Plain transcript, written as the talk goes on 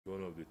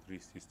one of the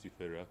 360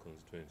 federal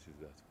constituencies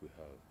that we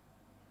have.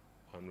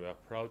 And we are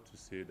proud to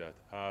say that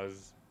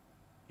ours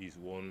is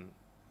one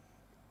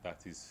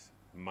that is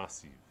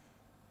massive,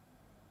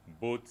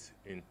 both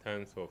in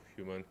terms of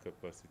human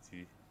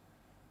capacity,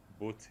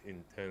 both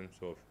in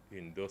terms of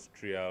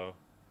industrial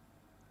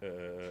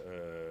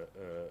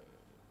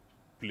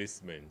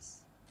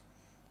placements,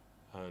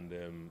 and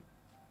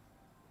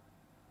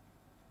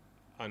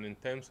in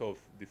terms of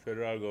the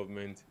federal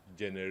government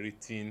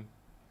generating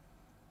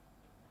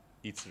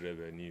its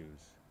revenues.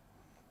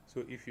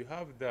 So if you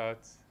have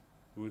that,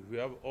 we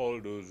have all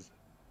those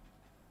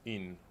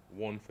in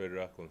one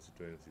federal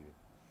constituency.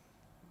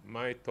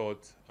 My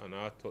thought and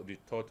the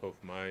thought of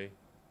my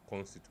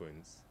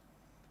constituents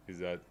is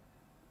that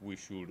we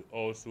should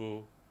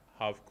also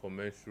have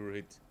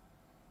commensurate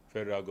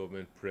federal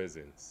government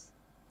presence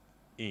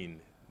in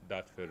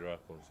that federal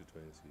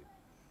constituency.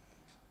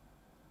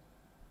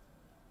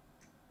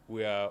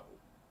 We are,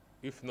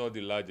 if not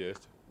the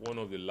largest, one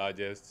of the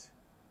largest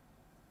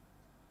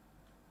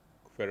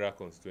federal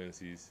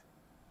constituencies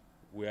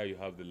where you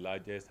have the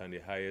largest and the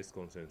highest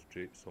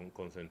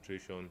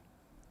concentration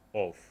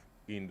of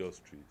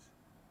industries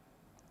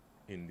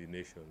in the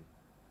nation.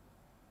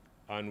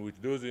 And with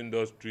those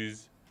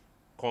industries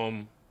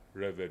come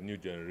revenue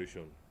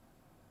generation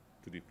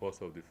to the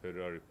purse of the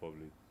Federal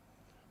Republic.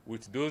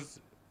 With those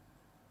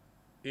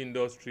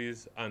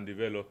industries and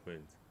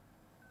development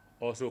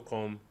also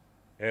come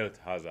health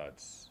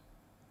hazards.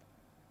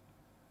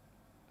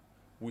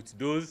 With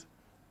those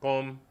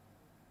come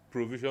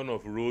provision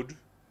of roads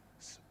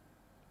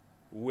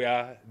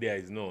where there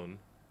is none,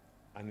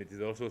 and it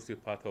is also still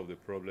part of the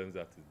problems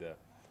that is there.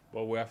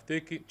 But we have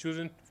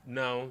chosen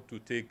now to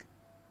take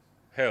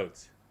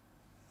health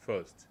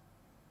first.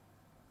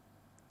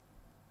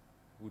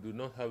 We do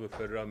not have a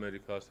federal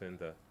medical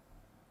center.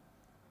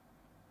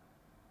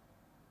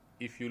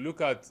 If you look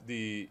at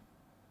the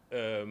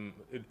a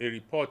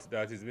report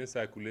that has been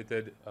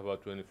circulated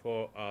about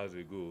 24 hours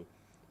ago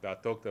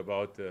that talked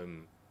about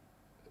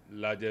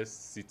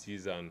largest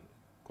cities and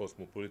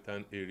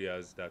cosmopolitan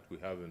areas that we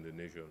have in the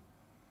nation.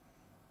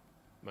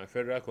 My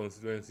federal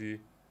constituency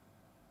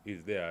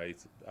is there.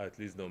 It's at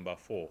least number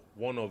 4.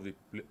 One of the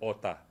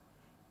Ota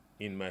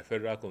in my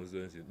federal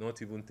constituency,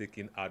 not even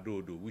taking Atan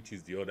Ota, which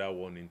is the other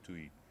one into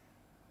it.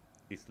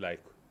 It's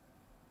like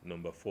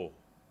number 4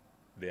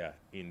 there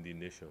in the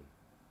nation.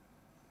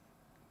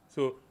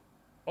 So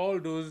all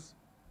those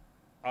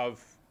have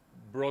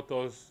brought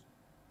us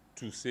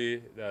to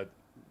say that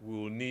we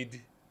will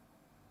need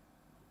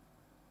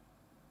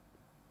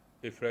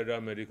a federal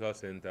medical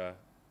center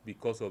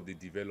because of the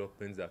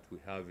developments that we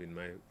have in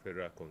my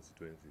federal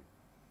constituency.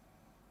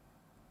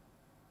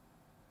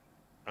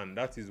 And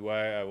that is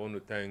why I want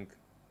to thank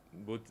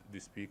both the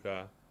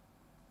Speaker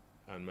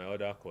and my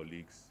other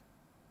colleagues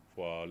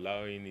for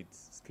allowing it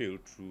scale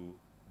through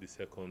the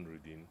second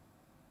reading,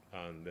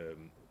 and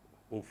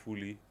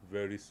hopefully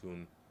very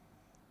soon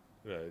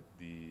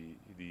the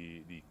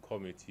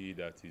committee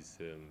that is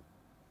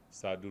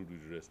saddled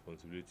with the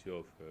responsibility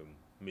of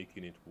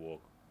making it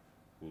work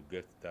will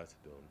get that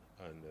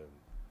done, and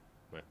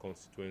my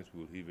constituents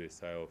will heave a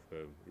sigh of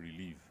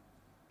relief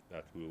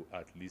that we'll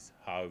at least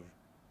have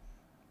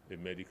a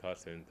medical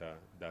center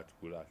that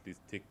will at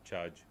least take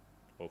charge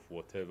of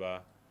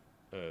whatever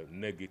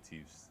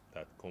negatives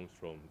that comes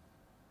from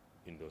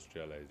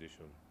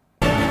industrialization.